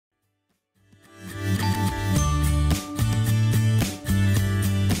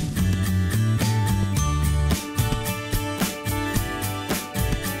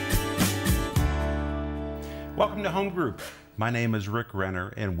home group. My name is Rick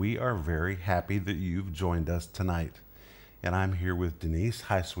Renner, and we are very happy that you've joined us tonight. And I'm here with Denise.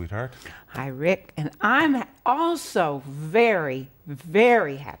 Hi, sweetheart. Hi, Rick. And I'm also very,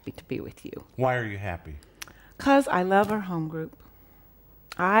 very happy to be with you. Why are you happy? Because I love our home group.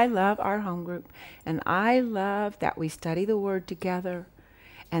 I love our home group. And I love that we study the Word together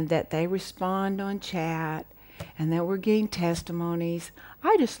and that they respond on chat and that we're getting testimonies.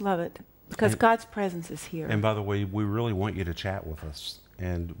 I just love it because God's presence is here. And by the way, we really want you to chat with us.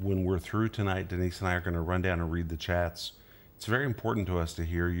 And when we're through tonight, Denise and I are going to run down and read the chats. It's very important to us to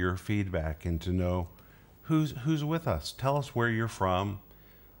hear your feedback and to know who's with us. Tell us where you're from.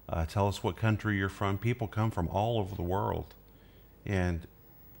 Tell us what country you're from. People come from all over the world. And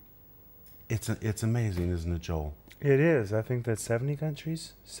it's amazing, isn't it, Joel? It is. I think that 70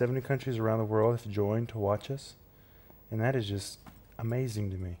 countries around the world have joined to watch us. And that is just amazing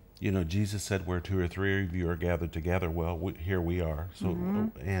to me. You know, Jesus said where 2 or 3 of you are gathered together. Well, here we are. So,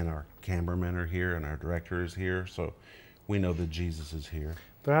 and our cameramen are here and our director is here. So we know that Jesus is here.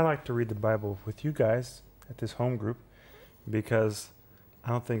 But I like to read the Bible with you guys at this home group because I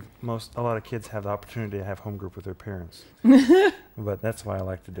don't think a lot of kids have the opportunity to have home group with their parents. But that's why I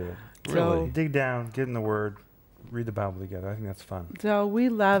like to do it. Really? Dig down, get in the Word, read the Bible together. I think that's fun. So we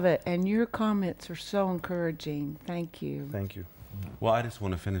love it. And your comments are so encouraging. Thank you. Thank you. Well, I just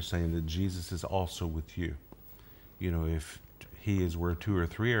want to finish saying that Jesus is also with you. You know, if he is where 2 or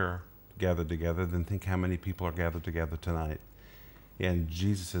 3 are gathered together, then think how many people are gathered together tonight. And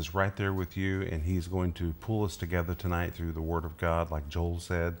Jesus is right there with you, and he's going to pull us together tonight through the Word of God, like Joel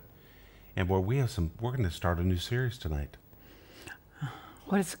said. And boy, we're going to start a new series tonight.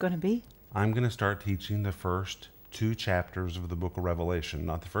 What is it going to be? I'm going to start teaching the first 2 chapters of the book of Revelation.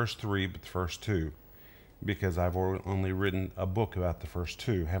 Not the first 3, but the first 2. Because I've only written a book about the first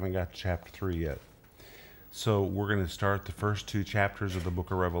 2. Haven't got to chapter 3 yet. So we're going to start the first 2 chapters of the book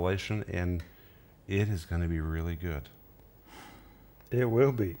of Revelation, and it is going to be really good. It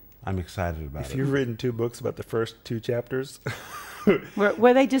will be. I'm excited about it. If you've written 2 books about the first 2 chapters,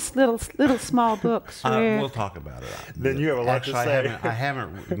 Were they just little small books? We'll talk about it. Then you have a lot to say. I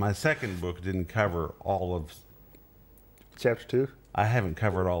haven't. My second book didn't cover all of chapter 2. I haven't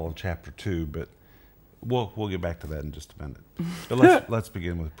covered all of chapter 2, but we'll get back to that in just a minute. But let's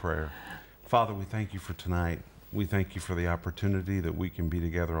begin with prayer. Father, we thank you for tonight. We thank you for the opportunity that we can be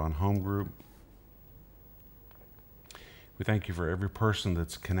together on home group. We thank you for every person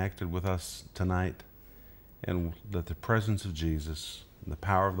that's connected with us tonight, and that the presence of Jesus and the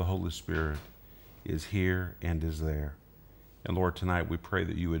power of the Holy Spirit is here and is there. And Lord, tonight we pray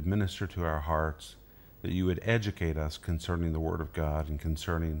that you would minister to our hearts, that you would educate us concerning the Word of God and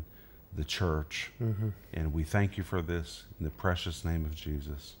concerning the church. And we thank you for this in the precious name of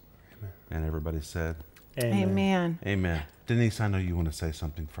Jesus. Amen. And everybody said, Amen. Amen. Denise, I know you want to say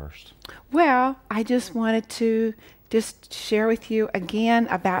something first. Well, I just wanted to just share with you again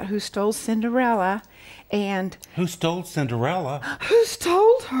about who stole Cinderella and Who stole Cinderella? who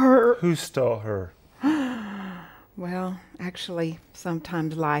stole her. Who stole her? Well, actually,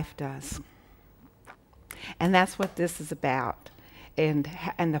 sometimes life does. And that's what this is about. And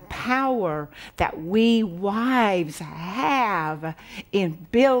the power that we wives have in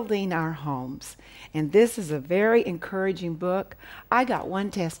building our homes. And this is a very encouraging book. I got one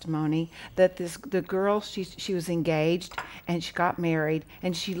testimony that the girl, she was engaged and she got married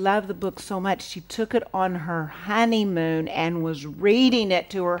and she loved the book so much she took it on her honeymoon and was reading it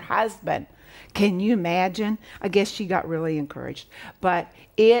to her husband. Can you imagine? I guess she got really encouraged. But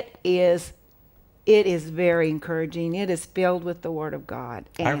it is very encouraging. It is filled with the Word of God.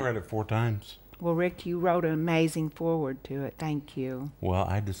 And I've read it 4 times. Well, Rick, you wrote an amazing foreword to it. Thank you. Well,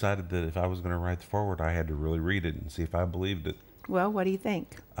 I decided that if I was going to write the foreword, I had to really read it and see if I believed it. Well, what do you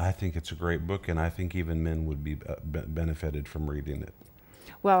think? I think it's a great book, and I think even men would be benefited from reading it.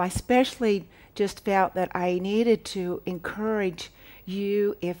 Well, I especially just felt that I needed to encourage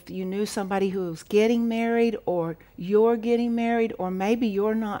you if you knew somebody who's getting married or you're getting married or maybe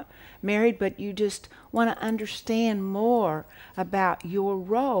you're not married but you just want to understand more about your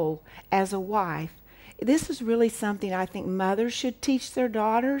role as a wife. This is really something I think mothers should teach their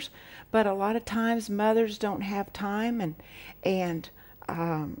daughters, but a lot of times mothers don't have time and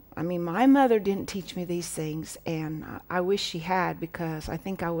I mean, my mother didn't teach me these things, and I wish she had because I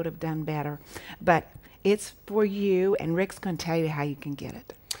think I would have done better. But it's for you, and Rick's going to tell you how you can get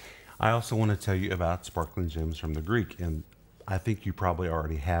it. I also want to tell you about Sparkling Gems from the Greek, and I think you probably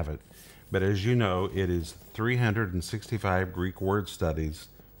already have it. But as you know, it is 365 Greek word studies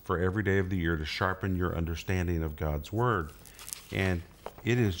for every day of the year to sharpen your understanding of God's Word. And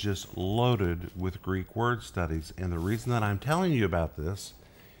it is just loaded with Greek word studies. And the reason that I'm telling you about this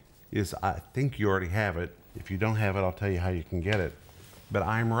is I think you already have it. If you don't have it, I'll tell you how you can get it. But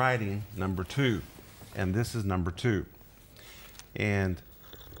I'm writing number 2, and this is number 2. And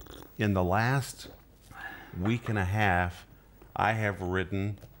in the last week and a half, I have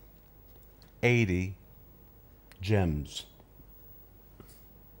written 80 gems.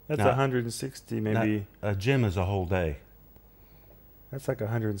 That's Now, 160 maybe. A gem is a whole day. That's like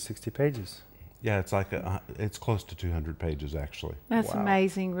 160 pages. Yeah, it's like it's close to 200 pages actually. That's Wow.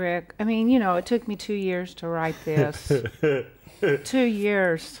 amazing, Rick. I mean, it took me 2 years to write this. 2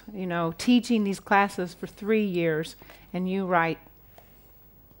 years, teaching these classes for 3 years, and you write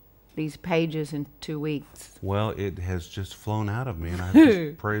these pages in 2 weeks. Well, it has just flown out of me, and I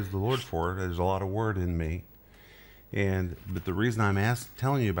just praise the Lord for it. There's a lot of word in me, but the reason I'm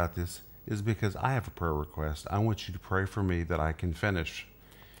telling you about this is because I have a prayer request. I want you to pray for me that I can finish.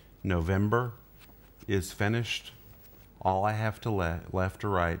 November is finished. All I have to left to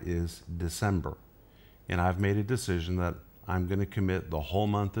write is December, and I've made a decision that I'm going to commit the whole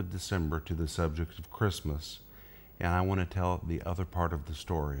month of December to the subject of Christmas. And I want to tell the other part of the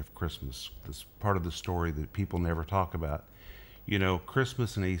story of Christmas, this part of the story that people never talk about.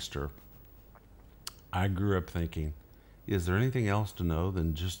 Christmas and Easter, I grew up thinking, is there anything else to know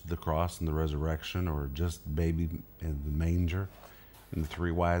than just the cross and the resurrection, or just baby in the manger and the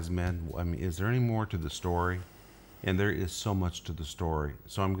 3 wise men? I mean, is there any more to the story? And there is so much to the story.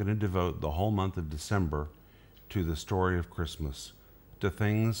 So I'm going to devote the whole month of December to the story of Christmas, to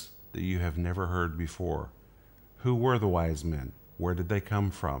things that you have never heard before. Who were the wise men? Where did they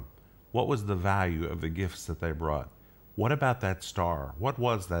come from? What was the value of the gifts that they brought? What about that star? What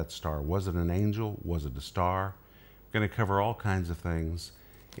was that star? Was it an angel? Was it a star? We're going to cover all kinds of things.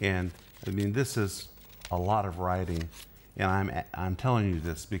 And I mean, this is a lot of writing. And I'm telling you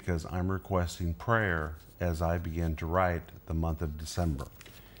this because I'm requesting prayer as I begin to write the month of December.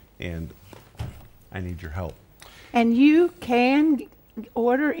 And I need your help. And you can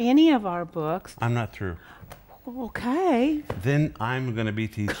order any of our books. I'm not through. Okay. Then I'm going to be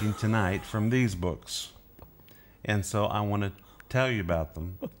teaching tonight from these books. And so I want to tell you about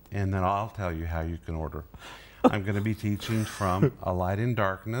them, and then I'll tell you how you can order. I'm going to be teaching from A Light in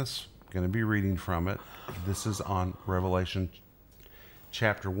Darkness. I'm going to be reading from it. This is on Revelation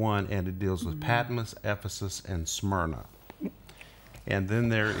chapter 1, and it deals with Patmos, Ephesus, and Smyrna. And then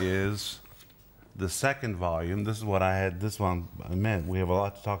there is the second volume. This is what I had. This one I meant. We have a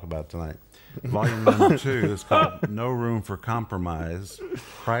lot to talk about tonight. Volume number 2 is called No Room for Compromise,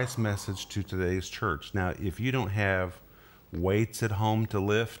 Christ's Message to Today's Church. Now, if you don't have weights at home to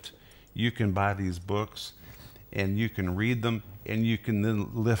lift, you can buy these books, and you can read them, and you can then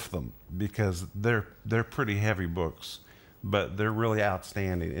lift them, because they're pretty heavy books, but they're really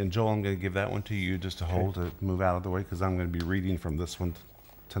outstanding. And Joel, I'm going to give that one to you just to hold, to move out of the way, because I'm going to be reading from this one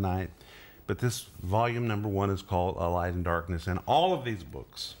tonight. But this volume number 1 is called A Light in Darkness, and all of these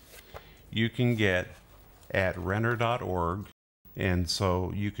books you can get at Renner.org, and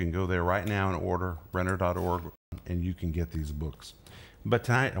so you can go there right now and order Renner.org, and you can get these books. But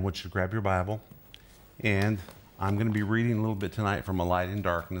tonight, I want you to grab your Bible, and I'm going to be reading a little bit tonight from A Light in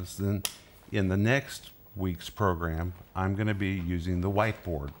Darkness. Then in the next week's program, I'm going to be using the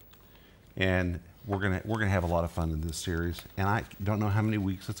whiteboard, and we're going to have a lot of fun in this series, and I don't know how many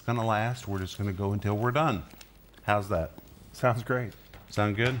weeks it's going to last. We're just going to go until we're done. How's that? Sounds great.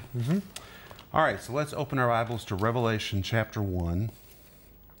 Sound good? Mm-hmm. All right, so let's open our Bibles to Revelation chapter 1.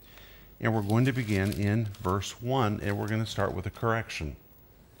 And we're going to begin in verse 1, and we're going to start with a correction.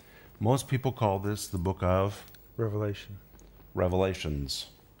 Most people call this the book of Revelation. Revelations.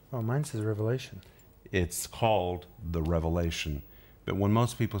 Oh, mine says Revelation. It's called the Revelation. But when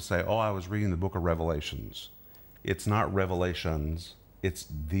most people say, oh, I was reading the book of Revelations, it's not Revelations, it's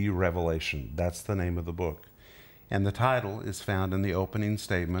the Revelation. That's the name of the book. And the title is found in the opening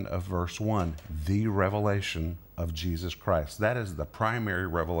statement of verse 1, the revelation of Jesus Christ. That is the primary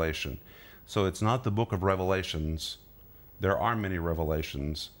revelation. So it's not the book of Revelations. There are many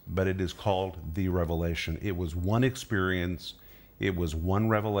revelations, but it is called the revelation. It was one experience. It was one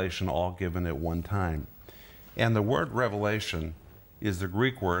revelation, all given at one time. And the word revelation is the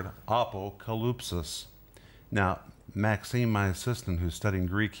Greek word apokalypsis. Now, Maxime, my assistant who's studying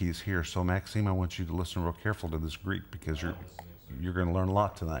Greek, he's here. So Maxime, I want you to listen real careful to this Greek, because you're going to learn a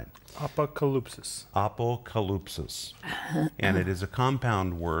lot tonight. Apocalypsis. Apokalypsis. And it is a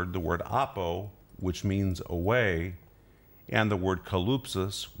compound word, the word apo, which means away, and the word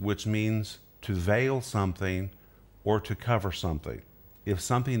kalypsis, which means to veil something or to cover something. If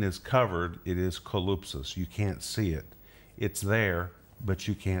something is covered, it is kalypsis. You can't see it. It's there, but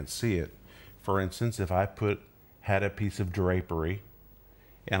you can't see it. For instance, if I had a piece of drapery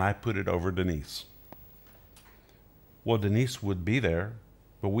and I put it over Denise. Well, Denise would be there,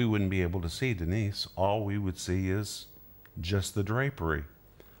 but we wouldn't be able to see Denise. All we would see is just the drapery.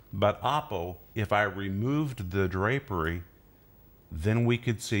 But Oppo, if I removed the drapery, then we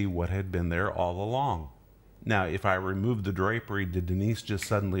could see what had been there all along. Now, if I removed the drapery, did Denise just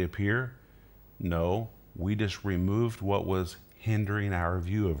suddenly appear? No, we just removed what was hindering our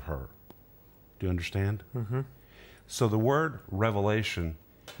view of her. Do you understand? Mm-hmm. So the word revelation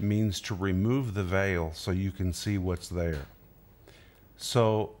means to remove the veil so you can see what's there.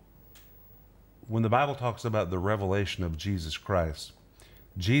 So when the Bible talks about the revelation of Jesus Christ,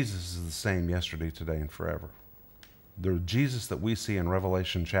 Jesus is the same yesterday, today, and forever. The Jesus that we see in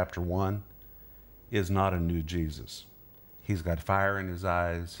Revelation chapter 1 is not a new Jesus. He's got fire in his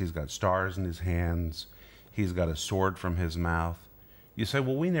eyes. He's got stars in his hands. He's got a sword from his mouth. You say,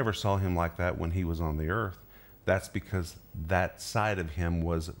 well, we never saw him like that when he was on the earth. That's because that side of him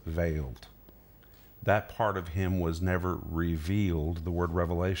was veiled. That part of him was never revealed, the word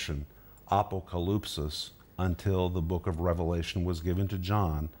revelation, apocalypsis, until the book of Revelation was given to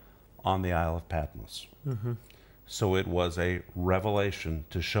John on the Isle of Patmos. Mm-hmm. So it was a revelation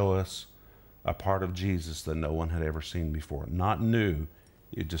to show us a part of Jesus that no one had ever seen before. Not new,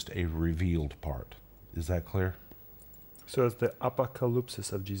 it's just a revealed part. Is that clear? So it's the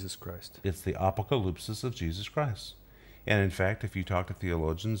apocalypsis of Jesus Christ. It's the apocalypsis of Jesus Christ. And in fact, if you talk to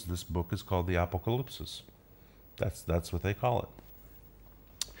theologians, this book is called the Apocalypsis. That's what they call it.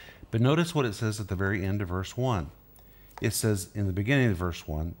 But notice what it says at the very end of verse 1. It says in the beginning of verse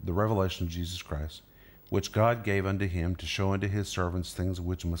 1, the revelation of Jesus Christ, which God gave unto him to show unto his servants things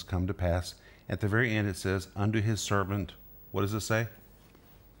which must come to pass. At the very end it says, unto his servant, what does it say?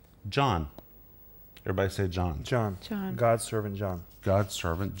 John. Everybody say John. John. John. God's servant John. God's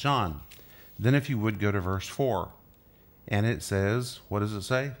servant John. Then if you would go to verse 4, and it says, what does it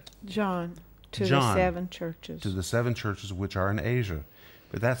say? John, to John, the 7 churches. To the 7 churches which are in Asia.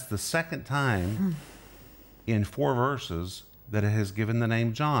 But that's the second time in 4 verses that it has given the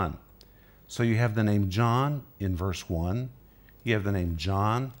name John. So you have the name John in verse 1. You have the name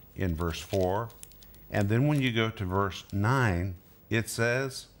John in verse 4. And then when you go to verse 9, it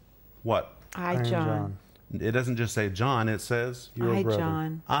says, what? I, am John. It doesn't just say John, it says, Your I, brother.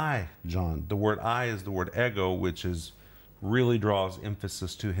 John. I, John. The word I is the word ego, which is really draws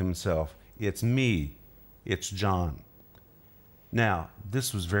emphasis to himself. It's me. It's John. Now,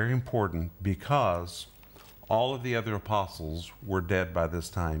 this was very important because all of the other apostles were dead by this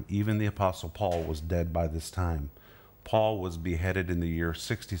time. Even the apostle Paul was dead by this time. Paul was beheaded in the year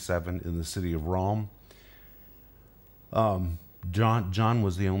 67 in the city of Rome. John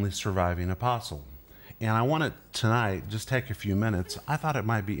was the only surviving apostle. And I want to tonight just take a few minutes. I thought it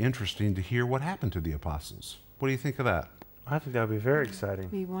might be interesting to hear what happened to the apostles. What do you think of that? I think that would be very exciting.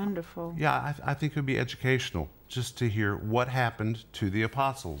 Be wonderful. Yeah, I think it would be educational just to hear what happened to the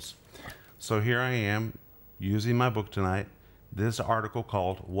apostles. So here I am using my book tonight, this article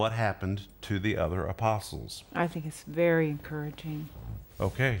called What Happened to the Other Apostles. I think it's very encouraging.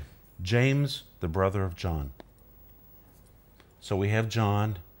 Okay, James, the brother of John. So we have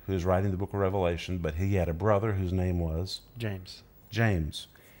John, who's writing the book of Revelation, but he had a brother whose name was James. James.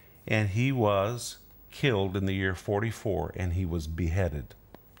 And he was killed in the year 44, and he was beheaded.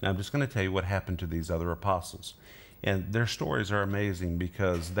 Now, I'm just going to tell you what happened to these other apostles. And their stories are amazing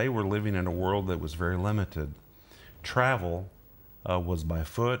because they were living in a world that was very limited. Travel was by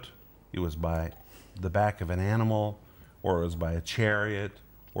foot, it was by the back of an animal, or it was by a chariot,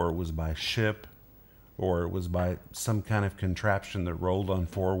 or it was by ship, or it was by some kind of contraption that rolled on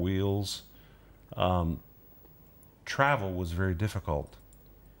 4 wheels. Travel was very difficult.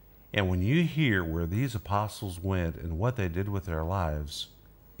 And when you hear where these apostles went and what they did with their lives,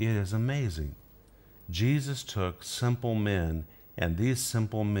 it is amazing. Jesus took simple men, and these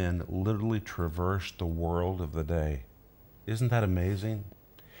simple men literally traversed the world of the day. Isn't that amazing?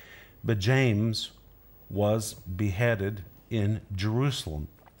 But James was beheaded in Jerusalem.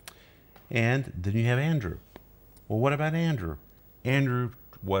 And then you have Andrew. Well, what about Andrew? Andrew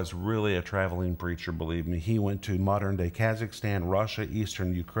was really a traveling preacher, believe me. He went to modern-day Kazakhstan, Russia,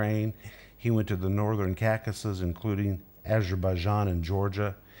 eastern Ukraine. He went to the northern Caucasus, including Azerbaijan and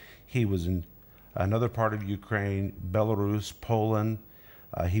Georgia. He was in another part of Ukraine, Belarus, Poland.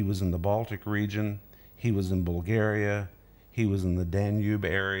 He was in the Baltic region. He was in Bulgaria. He was in the Danube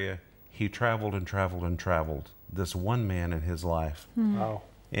area. He traveled and traveled and traveled. This one man in his life. Wow.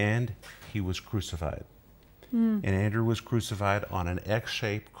 And he was crucified. And Andrew was crucified on an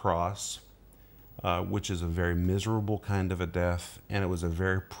X-shaped cross. which is a very miserable kind of a death, and it was a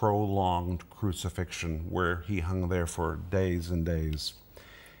very prolonged crucifixion where he hung there for days and days.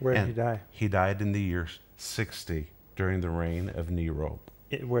 Where did he die? He died in the year 60 during the reign of Nero.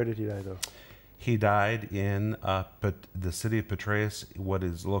 Where did he die, though? He died in the city of Patmos, what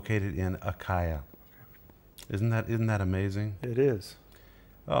is located in Achaia. Isn't that amazing? It is.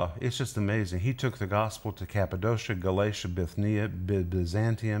 Oh, it's just amazing. He took the gospel to Cappadocia, Galatia, Bithynia,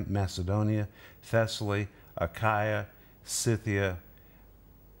 Byzantium, Macedonia, Thessaly, Achaia, Scythia.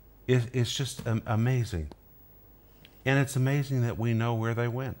 It's just amazing. And it's amazing that we know where they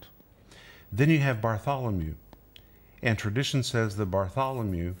went. Then you have Bartholomew. And tradition says that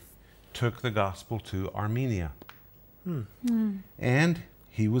Bartholomew took the gospel to Armenia. And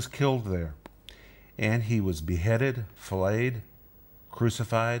he was killed there. And he was beheaded, filleted,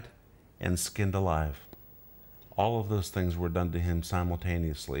 crucified, and skinned alive. All of those things were done to him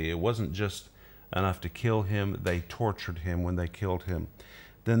simultaneously. It wasn't just enough to kill him. They tortured him when they killed him.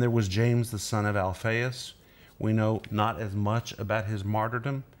 Then there was James, the son of Alphaeus. We know not as much about his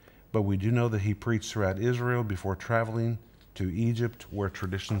martyrdom, but we do know that he preached throughout Israel before traveling to Egypt, where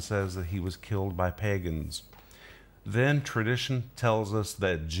tradition says that he was killed by pagans. Then tradition tells us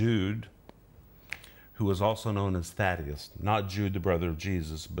that Jude, who was also known as Thaddeus, not Jude the brother of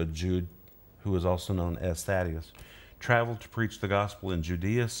Jesus, but Jude, who was also known as Thaddeus, traveled to preach the gospel in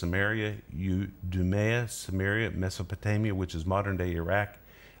Judea, Samaria, Idumea, Samaria, Mesopotamia, which is modern-day Iraq,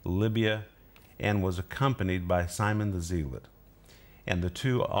 Libya, and was accompanied by Simon the Zealot. And the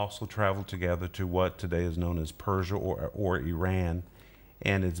two also traveled together to what today is known as Persia or Iran,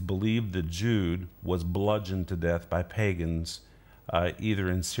 and it's believed that Jude was bludgeoned to death by pagans either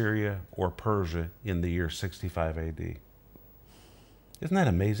in Syria or Persia in the year 65 AD. Isn't that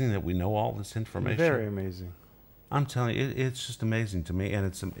amazing that we know all this information? Very amazing. I'm telling you, it's just amazing to me, and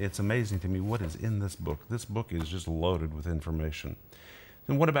it's amazing to me what is in this book. This book is just loaded with information.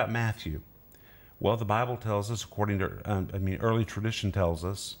 Then what about Matthew? Well, the Bible tells us, according to, early tradition tells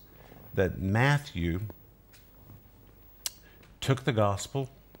us, that Matthew took the gospel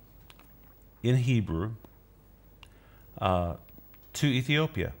in Hebrew to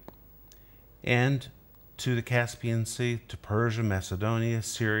Ethiopia and to the Caspian Sea, to Persia, Macedonia,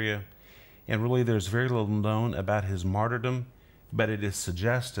 Syria, and really there's very little known about his martyrdom, but it is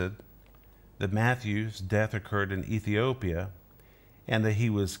suggested that Matthew's death occurred in Ethiopia and that he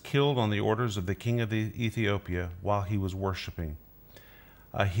was killed on the orders of the king of Ethiopia while he was worshiping.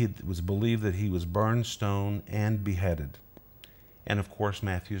 It was believed that he was burned, stoned, and beheaded. And of course,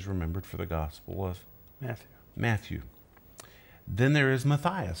 Matthew is remembered for the gospel of Matthew. Then there is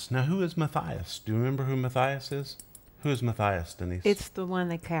Matthias. Now, who is Matthias? Do you remember who Matthias is? Who is Matthias, Denise? It's the one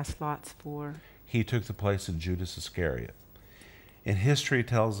they cast lots for. He took the place of Judas Iscariot. And history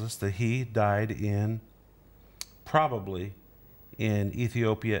tells us that he died probably in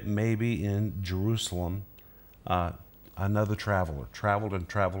Ethiopia, maybe in Jerusalem. Another traveler, traveled and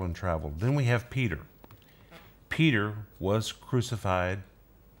traveled and traveled. Then we have Peter. Peter was crucified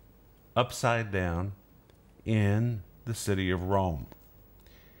upside down in the city of Rome.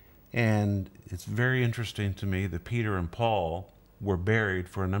 And it's very interesting to me that Peter and Paul were buried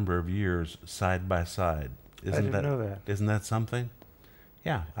for a number of years side by side. I didn't know that. Isn't that something?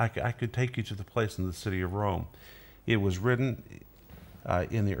 Yeah, I could take you to the place in the city of Rome. It was written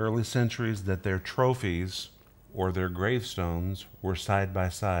in the early centuries that their trophies or their gravestones were side by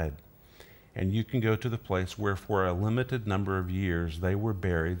side. And you can go to the place where for a limited number of years they were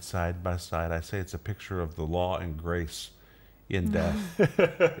buried side by side. I say it's a picture of the law and grace in death.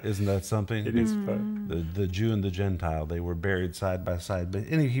 Isn't that something? It is fun. The Jew and the Gentile, they were buried side by side. But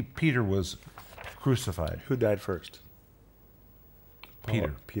anyway, Peter was crucified. Who died first?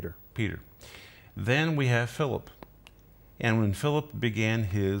 Peter. Peter. Then we have Philip. And when Philip began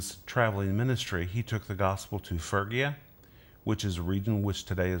his traveling ministry, he took the gospel to Phrygia, which is a region which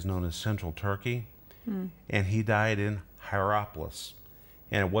today is known as Central Turkey. And he died in Hierapolis.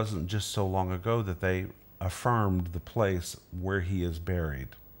 And it wasn't just so long ago that they affirmed the place where he is buried.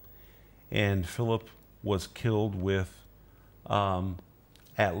 And Philip was killed with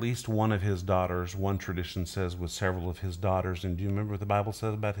at least one of his daughters. One tradition says with several of his daughters. And do you remember what the Bible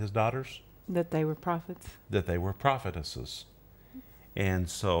says about his daughters? That they were prophets? That they were prophetesses. And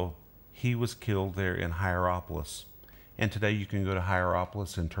so he was killed there in Hierapolis. And today you can go to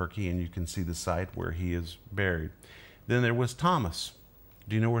Hierapolis in Turkey and you can see the site where he is buried. Then there was Thomas.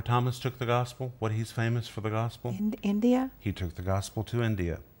 Do you know where Thomas took the gospel? What he's famous for the gospel? In India? He took the gospel to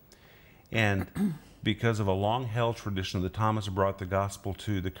India. And because of a long-held tradition that Thomas brought the gospel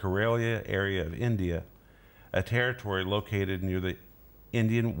to the Karelia area of India, a territory located near the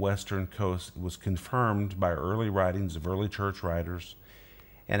Indian western coast. It was confirmed by early writings of early church writers.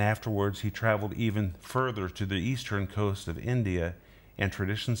 And afterwards, he traveled even further to the eastern coast of India, and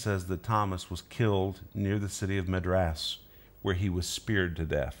tradition says that Thomas was killed near the city of Madras, where he was speared to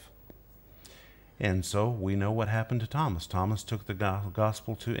death. And so we know what happened to Thomas. Thomas took the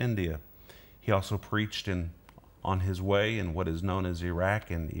gospel to India. He also preached on his way in what is known as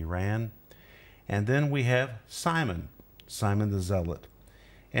Iraq and Iran. And then we have Simon the Zealot.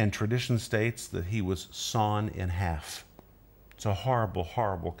 And tradition states that he was sawn in half. It's a horrible,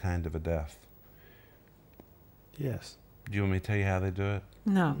 horrible kind of a death. Yes. Do you want me to tell you how they do it?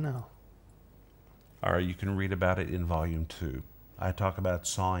 No. No. All right, you can read about it in volume 2. I talk about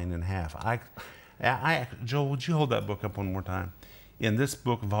sawing in half. Joel, would you hold that book up one more time? In this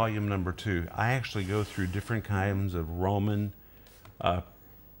book, volume number 2, I actually go through different kinds of Roman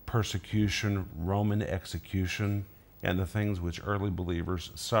persecution, Roman execution, and the things which early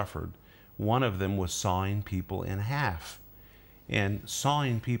believers suffered. One of them was sawing people in half. And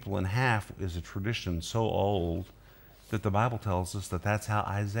sawing people in half is a tradition so old that the Bible tells us that that's how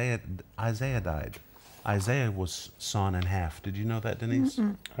Isaiah died. Isaiah was sawn in half. Did you know that, Denise?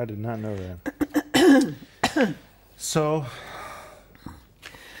 Mm-mm. I did not know that. So,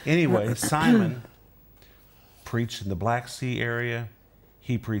 anyway, Simon preached in the Black Sea area.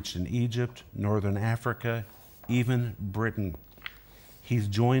 He preached in Egypt, Northern Africa, even Britain. He's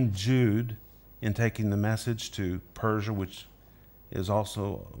joined Jude in taking the message to Persia, which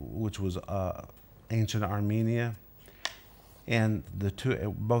was ancient Armenia, and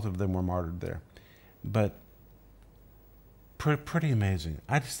both of them were martyred there. But pretty amazing.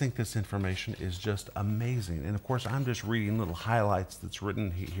 I just think this information is just amazing. And of course, I'm just reading little highlights that's written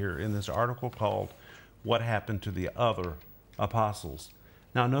here in this article called "What Happened to the Other Apostles."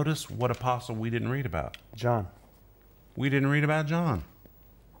 Now, notice what apostle we didn't read about. John. We didn't read about John.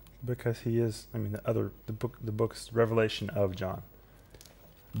 Because he is, the book's revelation of John.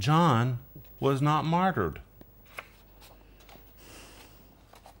 John was not martyred.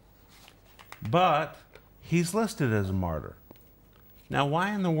 But he's listed as a martyr. Now,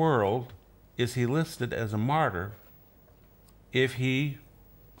 why in the world is he listed as a martyr if he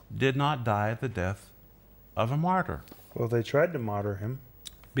did not die the death of a martyr? Well, they tried to martyr him.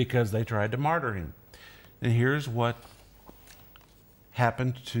 Because they tried to martyr him. And here's what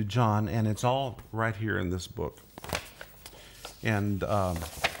happened to John, and it's all right here in this book. And, I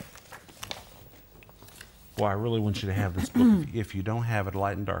really want you to have this book. If you don't have it,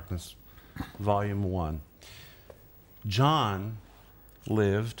 Light and Darkness, Volume 1. John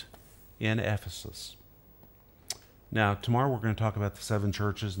lived in Ephesus. Now, tomorrow we're going to talk about the 7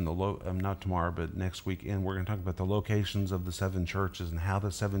 churches, and not tomorrow, but next weekend, we're going to talk about the locations of the 7 churches and how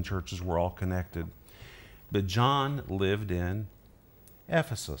the 7 churches were all connected. But John lived in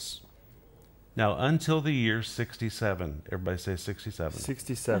Ephesus. Now, until the year 67, everybody say 67.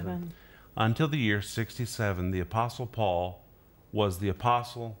 67. Until the year 67, the Apostle Paul was the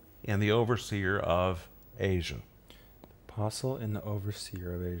apostle and the overseer of Asia. Apostle and the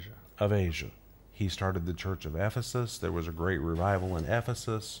overseer of Asia. Of Asia. He started the church of Ephesus. There was a great revival in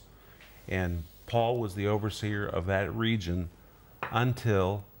Ephesus. And Paul was the overseer of that region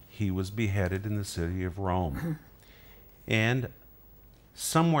until he was beheaded in the city of Rome. And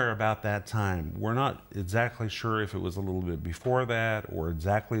somewhere about that time, we're not exactly sure if it was a little bit before that or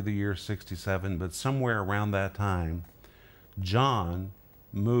exactly the year 67, but somewhere around that time, John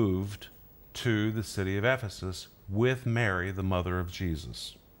moved to the city of Ephesus with Mary, the mother of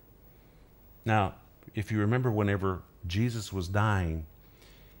Jesus. Now, if you remember, whenever Jesus was dying,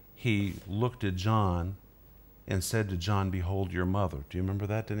 he looked at John and said to John, "Behold your mother." Do you remember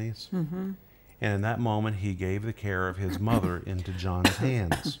that, Denise? Mm-hmm. And in that moment, he gave the care of his mother into John's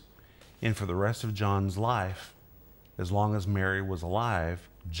hands. And for the rest of John's life, as long as Mary was alive,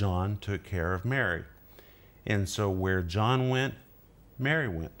 John took care of Mary. And so where John went, Mary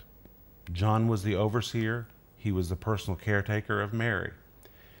went. John was the overseer. He was the personal caretaker of Mary.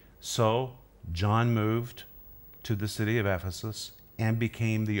 So John moved to the city of Ephesus and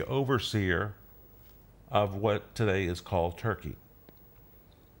became the overseer of what today is called Turkey.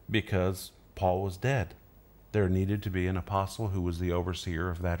 Because Paul was dead, there needed to be an apostle who was the overseer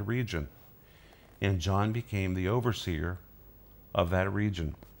of that region. And John became the overseer of that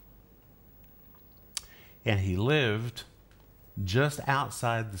region. And he lived just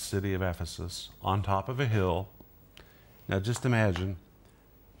outside the city of Ephesus, on top of a hill. Now just imagine,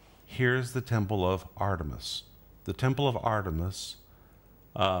 here's the temple of Artemis. The temple of Artemis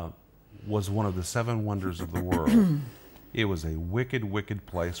was one of the 7 wonders of the world. It was a wicked, wicked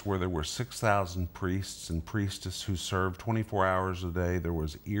place where there were 6,000 priests and priestesses who served 24 hours a day. There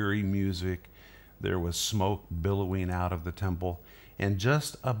was eerie music. There was smoke billowing out of the temple. And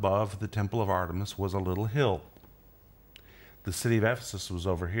just above the temple of Artemis was a little hill. The city of Ephesus was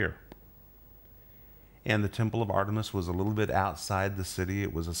over here. And the temple of Artemis was a little bit outside the city.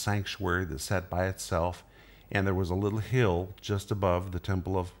 It was a sanctuary that sat by itself. And there was a little hill just above the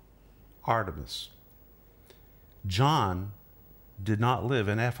temple of Artemis. John did not live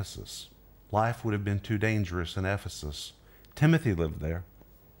in Ephesus. Life would have been too dangerous in Ephesus. Timothy lived there,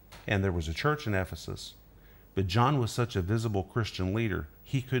 and there was a church in Ephesus. But John was such a visible Christian leader,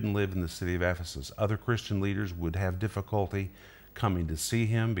 he couldn't live in the city of Ephesus. Other Christian leaders would have difficulty coming to see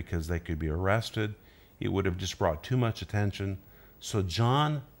him because they could be arrested. It would have just brought too much attention. So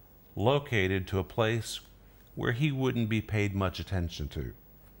John located to a place where he wouldn't be paid much attention to.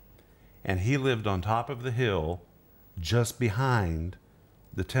 And he lived on top of the hill just behind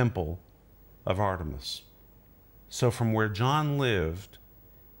the temple of Artemis. So from where John lived,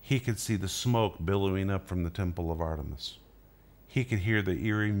 he could see the smoke billowing up from the temple of Artemis. He could hear the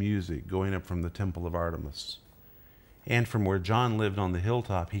eerie music going up from the temple of Artemis. And from where John lived on the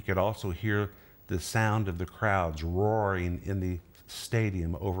hilltop, he could also hear the sound of the crowds roaring in the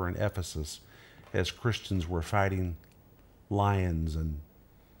stadium over in Ephesus as Christians were fighting lions and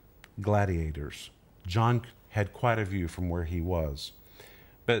gladiators. John had quite a view from where he was.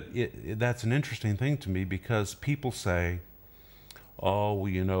 But that's an interesting thing to me because people say, oh, well,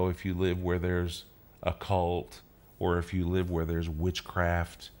 you know, if you live where there's a cult or if you live where there's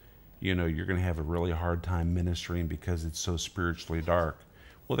witchcraft, you know, you're going to have a really hard time ministering because it's so spiritually dark.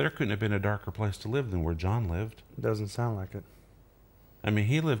 Well, there couldn't have been a darker place to live than where John lived. Doesn't sound like it. I mean,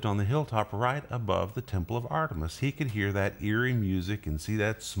 he lived on the hilltop right above the temple of Artemis. He could hear that eerie music and see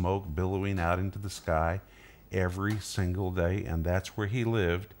that smoke billowing out into the sky every single day, and that's where he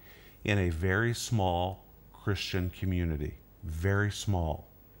lived, in a very small Christian community. Very small.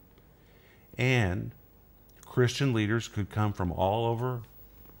 And Christian leaders could come from all over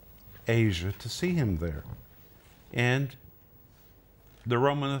Asia to see him there. And the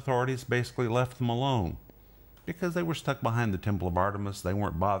Roman authorities basically left them alone because they were stuck behind the temple of Artemis. They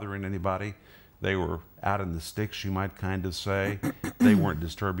weren't bothering anybody. They were out in the sticks, you might kind of say. They weren't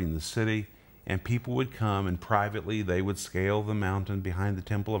disturbing the city. And people would come and privately they would scale the mountain behind the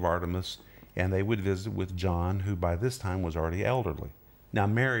temple of Artemis and they would visit with John, who by this time was already elderly. Now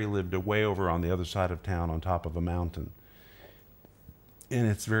Mary lived way over on the other side of town on top of a mountain. And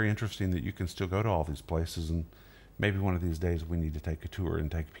it's very interesting that you can still go to all these places, and maybe one of these days we need to take a tour and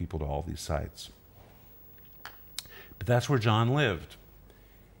take people to all these sites. But that's where John lived.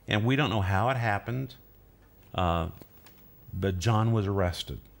 And we don't know how it happened, but John was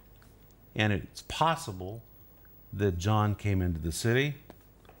arrested. And it's possible that John came into the city,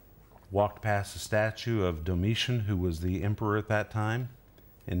 walked past the statue of Domitian, who was the emperor at that time,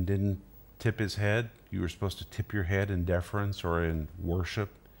 and didn't tip his head. You were supposed to tip your head in deference or in worship.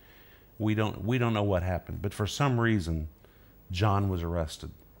 We don't know what happened, but for some reason, John was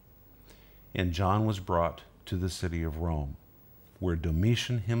arrested. And John was brought to the city of Rome, where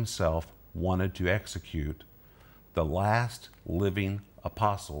Domitian himself wanted to execute the last living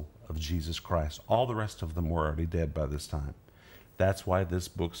apostle of Jesus Christ. All the rest of them were already dead by this time. That's why this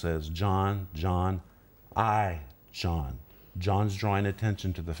book says, John, John, John. John's drawing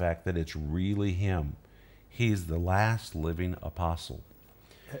attention to the fact that it's really him. He's the last living apostle.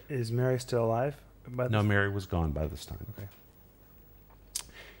 Is Mary still alive? No, Mary was gone by this time. Okay.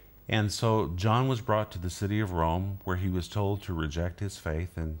 And so John was brought to the city of Rome, where he was told to reject his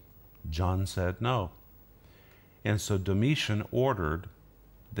faith, and John said no. And so Domitian ordered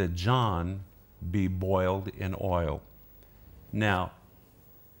that John be boiled in oil. Now,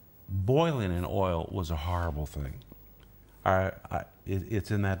 boiling in oil was a horrible thing.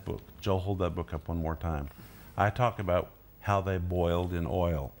 It's in that book. Joel, hold that book up one more time. I talk about how they boiled in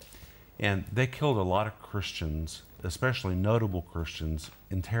oil. And they killed a lot of Christians, especially notable Christians,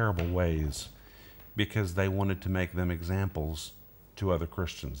 in terrible ways because they wanted to make them examples to other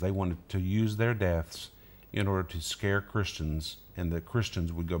Christians. They wanted to use their deaths in order to scare Christians, and the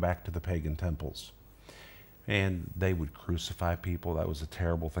Christians would go back to the pagan temples. And they would crucify people. That was a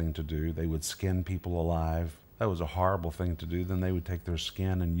terrible thing to do. They would skin people alive. That was a horrible thing to do. Then they would take their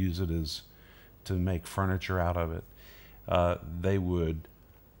skin and use it to make furniture out of it. They would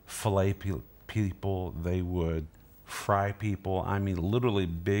fillet people. They would fry people. I mean, literally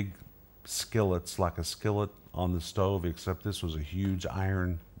big skillets, like a skillet on the stove, except this was a huge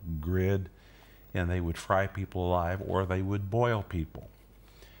iron grid. And they would fry people alive, or they would boil people.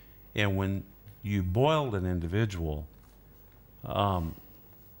 And when you boiled an individual,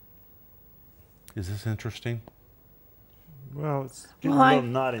 Is this interesting? Well, it's getting Well, a little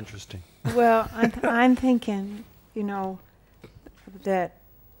not interesting. Well, I'm thinking, that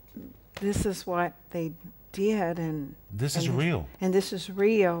this is what they did, and This is real. and this is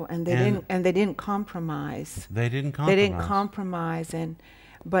real, and they didn't compromise. They didn't compromise. They didn't compromise,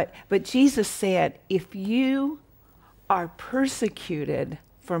 but Jesus said, if you are persecuted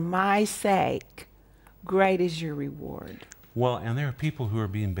for my sake, great is your reward. Well, and there are people who are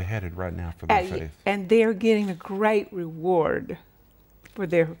being beheaded right now for their faith. And they're getting a great reward for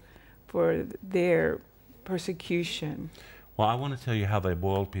their persecution. Well, I want to tell you how they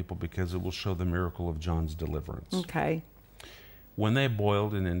boiled people because it will show the miracle of John's deliverance. Okay. When they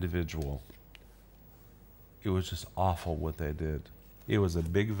boiled an individual, it was just awful what they did. It was a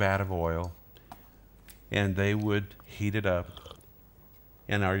big vat of oil, and they would heat it up.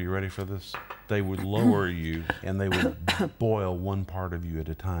 And are you ready for this? They would lower you, and they would boil one part of you at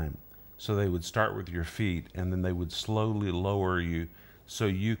a time. So they would start with your feet, and then they would slowly lower you so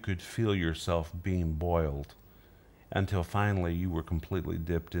you could feel yourself being boiled until finally you were completely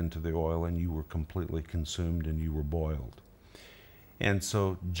dipped into the oil and you were completely consumed and you were boiled. And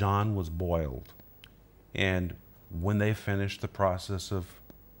so John was boiled. And when they finished the process of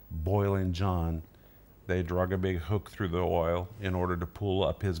boiling John, they drug a big hook through the oil in order to pull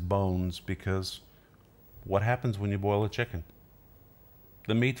up his bones, because what happens when you boil a chicken?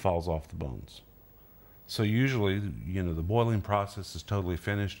 The meat falls off the bones. So usually, the boiling process is totally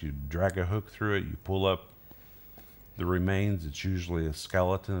finished. You drag a hook through it, you pull up the remains. It's usually a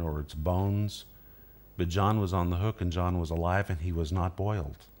skeleton or it's bones. But John was on the hook, and John was alive, and he was not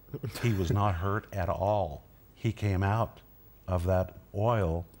boiled. He was not hurt at all. He came out of that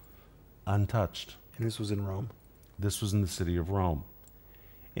oil untouched. And this was in Rome? This was in the city of Rome.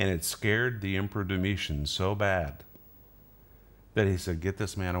 And it scared the Emperor Domitian so bad that he said, get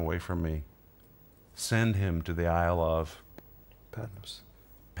this man away from me. Send him to the Isle of Patmos.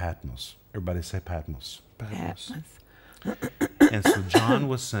 Patmos. Everybody say Patmos. Patmos. And so John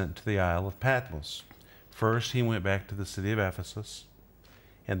was sent to the Isle of Patmos. First, he went back to the city of Ephesus.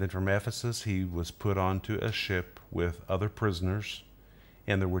 And then from Ephesus, he was put onto a ship with other prisoners.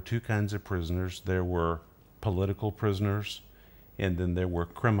 And there were two kinds of prisoners. There were political prisoners, and then there were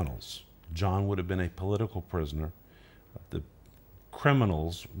criminals. John would have been a political prisoner. The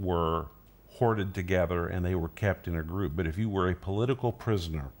criminals were hoarded together, and they were kept in a group. But if you were a political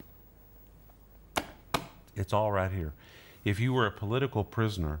prisoner, it's all right here. If you were a political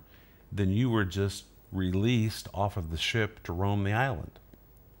prisoner, then you were just released off of the ship to roam the island.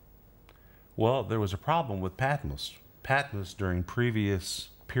 Well, there was a problem with Patmos. Patmos, during previous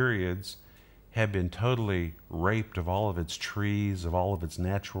periods, had been totally raped of all of its trees, of all of its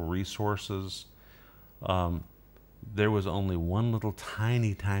natural resources. There was only one little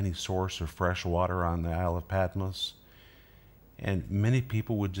tiny, tiny source of fresh water on the Isle of Patmos. And many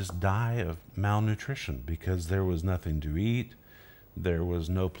people would just die of malnutrition because there was nothing to eat. There was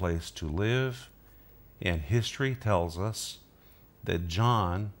no place to live. And history tells us that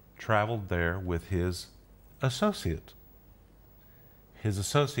John traveled there with his associate. His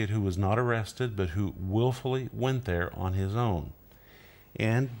associate, who was not arrested, but who willfully went there on his own.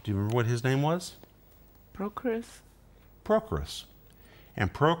 And do you remember what his name was? Prochorus. Prochorus.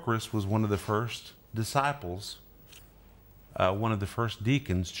 And Prochorus was one of the first disciples, one of the first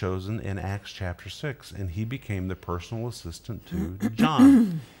deacons chosen in Acts chapter 6. And he became the personal assistant to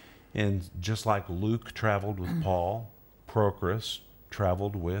John. And just like Luke traveled with Paul, Prochorus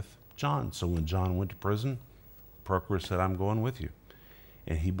traveled with John. So when John went to prison, Prochorus said, I'm going with you.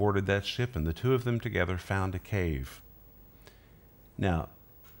 And he boarded that ship, and the two of them together found a cave. Now,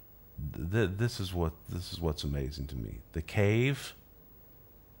 this is what's amazing to me. The cave,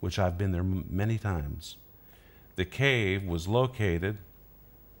 which I've been there many times, the cave was located,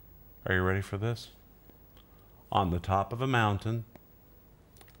 are you ready for this? On the top of a mountain,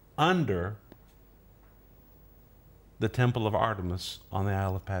 under the temple of Artemis on the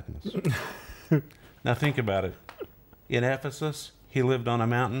Isle of Patmos. Now think about it. In Ephesus, he lived on a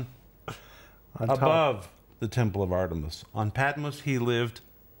mountain above the temple of Artemis. On Patmos, he lived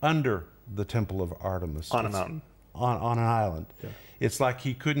under the temple of Artemis. On a mountain. On an island. Yeah. It's like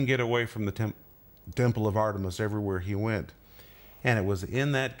he couldn't get away from the temple of Artemis everywhere he went. And it was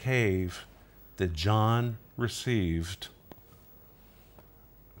in that cave that John received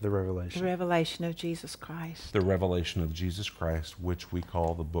the revelation. The revelation of Jesus Christ. The revelation of Jesus Christ, which we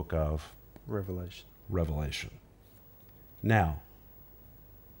call the book of Revelation. Now,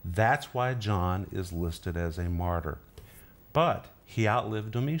 that's why John is listed as a martyr. But he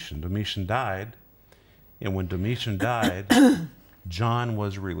outlived Domitian. Domitian died, And when Domitian died, John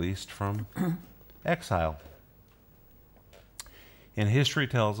was released from exile. And history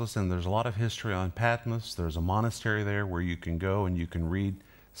tells us, and there's a lot of history on Patmos, there's a monastery there where you can go and you can read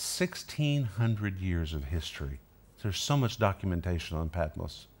 1,600 years of history. There's so much documentation on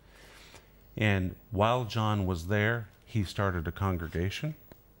Patmos. And while John was there, he started a congregation.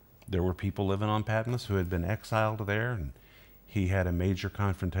 There were people living on Patmos who had been exiled there, and he had a major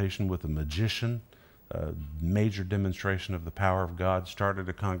confrontation with a magician, a major demonstration of the power of God, started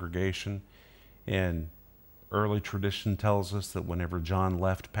a congregation. And early tradition tells us that whenever John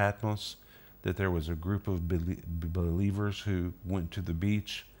left Patmos, that there was a group of believers who went to the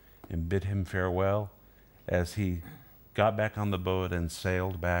beach and bid him farewell as he got back on the boat and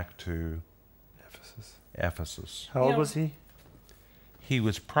sailed back to Ephesus. How old was he? He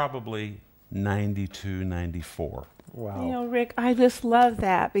was probably 92, 94. Wow. You know, Rick, I just love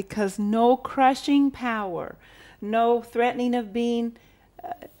that because no crushing power, no threatening of being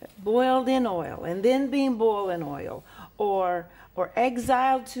boiled in oil and then being boiled in oil or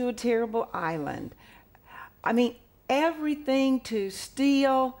exiled to a terrible island. I mean, everything to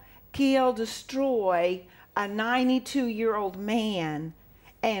steal, kill, destroy a 92-year-old man,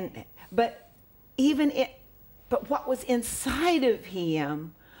 but what was inside of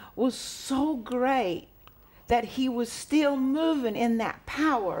him was so great that he was still moving in that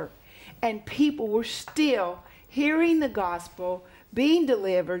power, and people were still hearing the gospel, being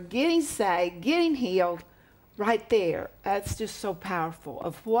delivered, getting saved, getting healed right there. That's just so powerful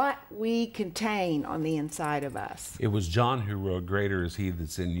of what we contain on the inside of us. It was John who wrote, "Greater is he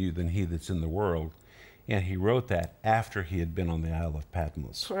that's in you than he that's in the world." And he wrote that after he had been on the Isle of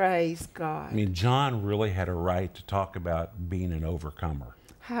Patmos. Praise God. I mean, John really had a right to talk about being an overcomer.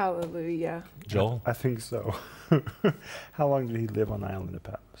 Hallelujah. Joel? I think so. How long did he live on the island of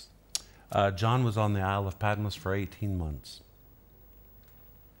Patmos? John was on the Isle of Patmos for 18 months.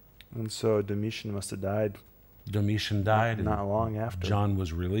 And so Domitian must have died. Domitian died. Not long after. John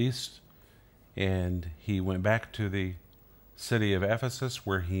was released, and he went back to the city of Ephesus,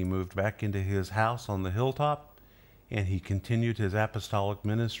 where he moved back into his house on the hilltop, and he continued his apostolic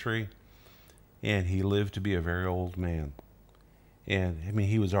ministry, and he lived to be a very old man. And I mean,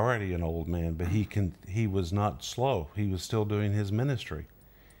 he was already an old man, but he was not slow. He was still doing his ministry,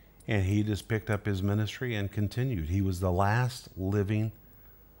 and he just picked up his ministry and continued. He was the last living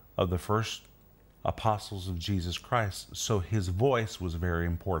of the first apostles of Jesus Christ, so his voice was very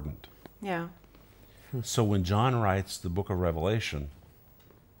important. Yeah. So when John writes the book of Revelation,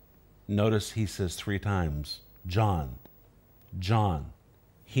 notice he says 3 times, John, John.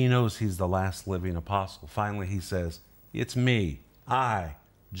 He knows he's the last living apostle. Finally he says, it's me, I,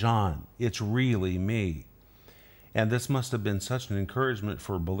 John. It's really me. And this must have been such an encouragement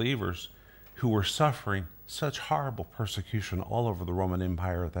for believers who were suffering such horrible persecution all over the Roman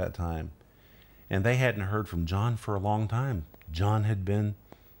Empire at that time. And they hadn't heard from John for a long time. John had been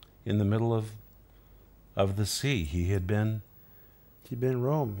in the middle of the sea. He had been in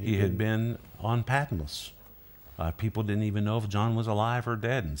Rome. He had been on Patmos. People didn't even know if John was alive or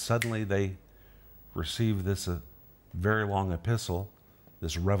dead. And suddenly they received this very long epistle,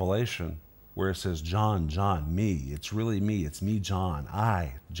 this revelation, where it says, John, John, me. It's really me. It's me, John.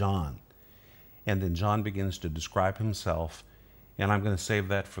 I, John. And then John begins to describe himself. And I'm going to save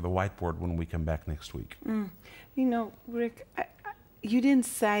that for the whiteboard when we come back next week. You know, Rick, you didn't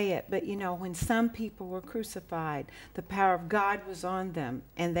say it, but you know, when some people were crucified, the power of God was on them,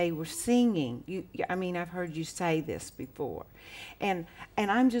 and they were singing. I mean, I've heard you say this before, and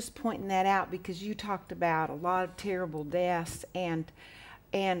I'm just pointing that out because you talked about a lot of terrible deaths, and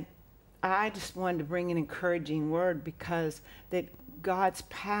I just wanted to bring an encouraging word because that God's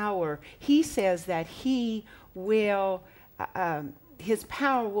power. He says that He will. His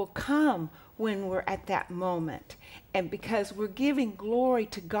power will come when we're at that moment. And because we're giving glory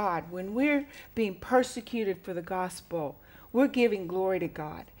to God, when we're being persecuted for the gospel, we're giving glory to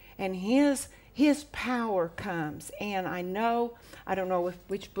God. And His power comes. And I don't know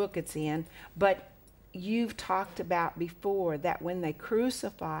which book it's in, but you've talked about before that when they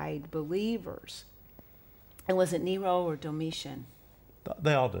crucified believers, and was it Nero or Domitian?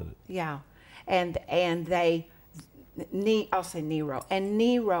 They all did it. Yeah. And I'll say Nero. And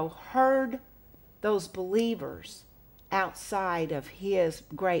Nero heard those believers outside of his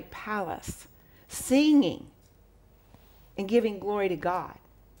great palace singing and giving glory to God,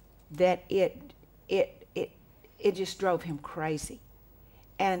 that it just drove him crazy.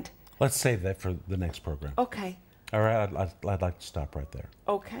 And let's save that for the next program. Okay. All right, I'd like to stop right there.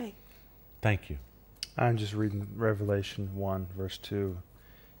 Okay. Thank you. I'm just reading Revelation 1, verse 2.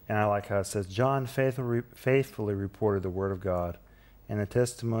 And I like how it says, John faithfully reported the word of God and the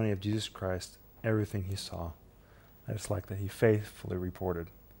testimony of Jesus Christ, everything he saw. I just like that he faithfully reported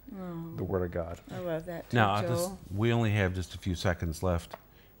the word of God. I love that too, Now, Joel. we only have just a few seconds left.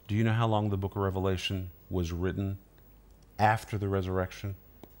 Do you know how long the book of Revelation was written after the resurrection?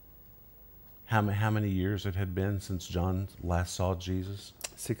 How many years it had been since John last saw Jesus?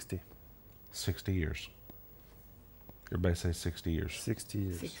 60. 60 years. Everybody say 60 years. 60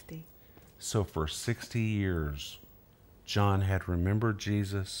 years. 60. So for 60 years, John had remembered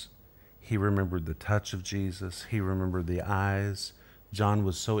Jesus. He remembered the touch of Jesus. He remembered the eyes. John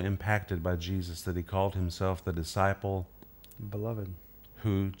was so impacted by Jesus that he called himself the disciple Beloved.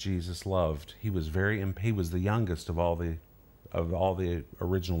 who Jesus loved. He was he was the youngest of all the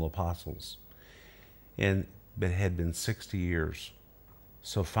original apostles. But it had been 60 years.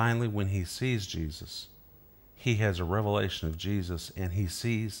 So finally, when he sees Jesus, he has a revelation of Jesus, and he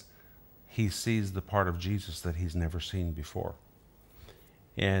sees the part of Jesus that he's never seen before.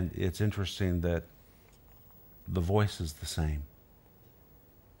 And it's interesting that the voice is the same.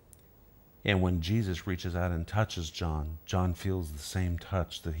 And when Jesus reaches out and touches John, John feels the same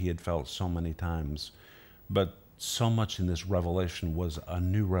touch that he had felt so many times. But so much in this revelation was a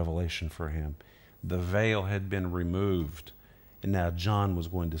new revelation for him. The veil had been removed, and now John was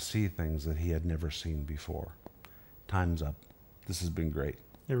going to see things that he had never seen before. Time's up. This has been great.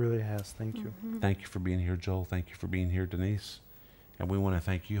 It really has. Thank you. Thank you for being here, Joel. Thank you for being here, Denise. And we want to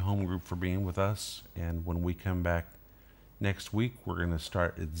thank you, Home Group, for being with us. And when we come back next week, we're going to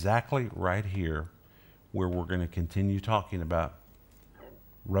start exactly right here, where we're going to continue talking about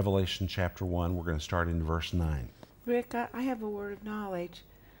Revelation chapter 1. We're going to start in verse 9. Rick, I have a word of knowledge.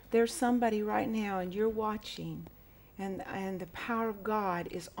 There's somebody right now, and you're watching, and the power of God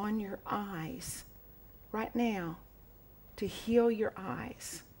is on your eyes right now to heal your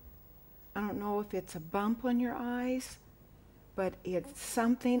eyes. I don't know if it's a bump on your eyes, but it's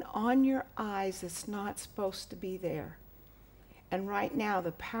something on your eyes that's not supposed to be there. And right now,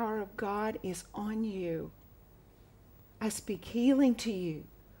 the power of God is on you. I speak healing to you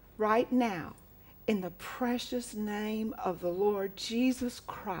right now in the precious name of the Lord Jesus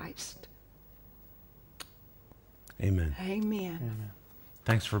Christ. Amen. Amen. Amen.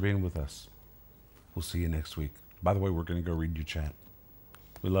 Thanks for being with us. We'll see you next week. By the way, we're going to go read your chat.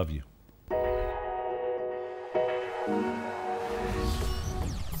 We love you.